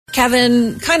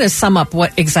Kevin, kind of sum up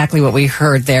exactly what we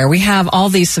heard there. We have all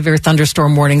these severe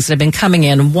thunderstorm warnings that have been coming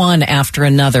in one after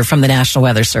another from the National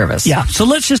Weather Service. Yeah, so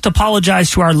let's just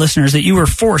apologize to our listeners that you were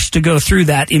forced to go through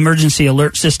that emergency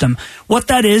alert system. What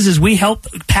that is we help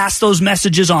pass those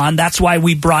messages on. That's why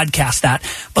we broadcast that.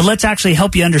 But let's actually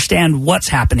help you understand what's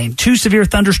happening. 2 severe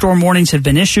thunderstorm warnings have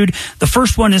been issued. The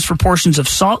first one is for portions of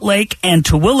Salt Lake and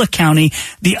Tooele County.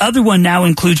 The other one now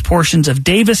includes portions of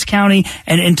Davis County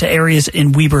and into areas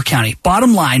in Weber County.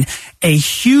 Bottom line, a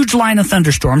huge line of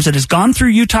thunderstorms that has gone through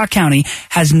Utah County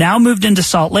has now moved into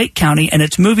Salt Lake County, and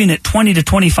it's moving at 20 to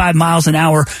 25 miles an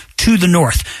hour to the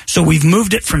north. So we've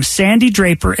moved it from Sandy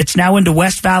Draper. It's now into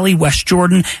West Valley, West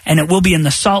Jordan, and it will be in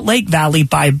the Salt Lake Valley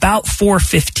by about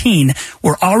 4:15.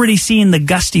 We're already seeing the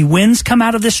gusty winds come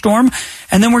out of this storm,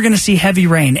 and then we're going to see heavy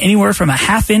rain. Anywhere from a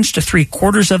 ½ inch to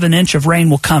 3/4 of an inch of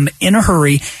rain will come in a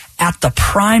hurry at the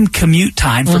prime commute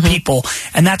time for people,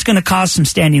 and that's going to cause some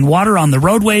standing water on the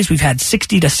roadways. We've had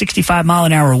 60 to 65 mile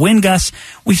an hour wind gusts.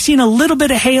 We've seen a little bit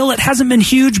of hail. It hasn't been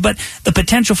huge, but the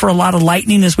potential for a lot of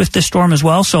lightning is with this storm as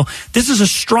well. So this is a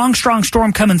strong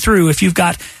storm coming through. If you've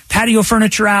got patio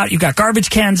furniture out, you've got garbage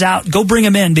cans out, go bring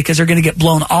them in because they're going to get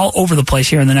blown all over the place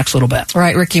here in the next little bit.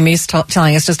 Right. Ricky Meese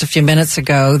telling us just a few minutes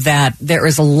ago that there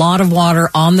is a lot of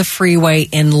water on the freeway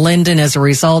in Linden as a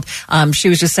result. She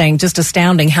was just saying, just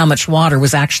astounding how much water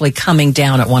was actually coming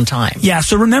down at one time. Yeah,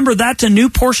 so remember, that's a new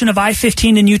portion of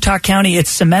I-15 in Utah County. It's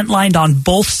cement lined on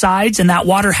both sides, and that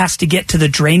water has to get to the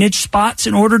drainage spots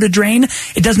in order to drain.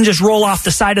 It doesn't just roll off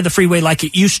the side of the freeway like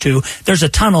it used to. There's a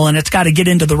tunnel, and it's got to get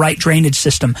into the right drainage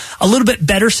system. A little bit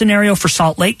better scenario for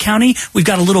Salt Lake County. We've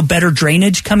got a little better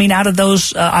drainage coming out of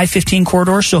those I-15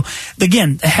 corridors. So,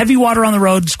 again, the heavy water on the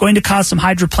road is going to cause some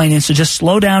hydroplaning, so just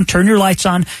slow down, turn your lights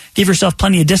on, give yourself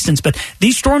plenty of distance. But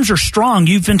these storms are strong.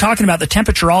 You've been talking about the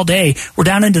temperature all day. We're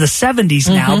down into the 70s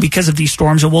now because of these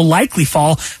storms. It will likely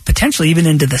fall potentially even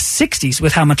into the 60s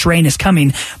with how much rain is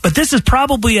coming. But this is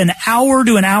probably an hour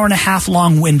to an hour and a half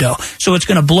long window. So it's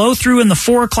going to blow through in the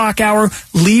 4 o'clock hour,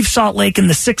 leave Salt Lake in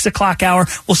the 6 o'clock hour.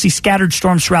 We'll see scattered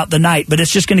storms throughout the night, but it's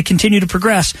just going to continue to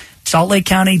progress. Salt Lake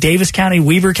County, Davis County,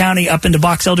 Weber County, up into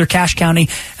Box Elder, Cache County.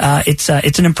 It's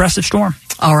an impressive storm.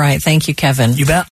 All right. Thank you, Kevin. You bet.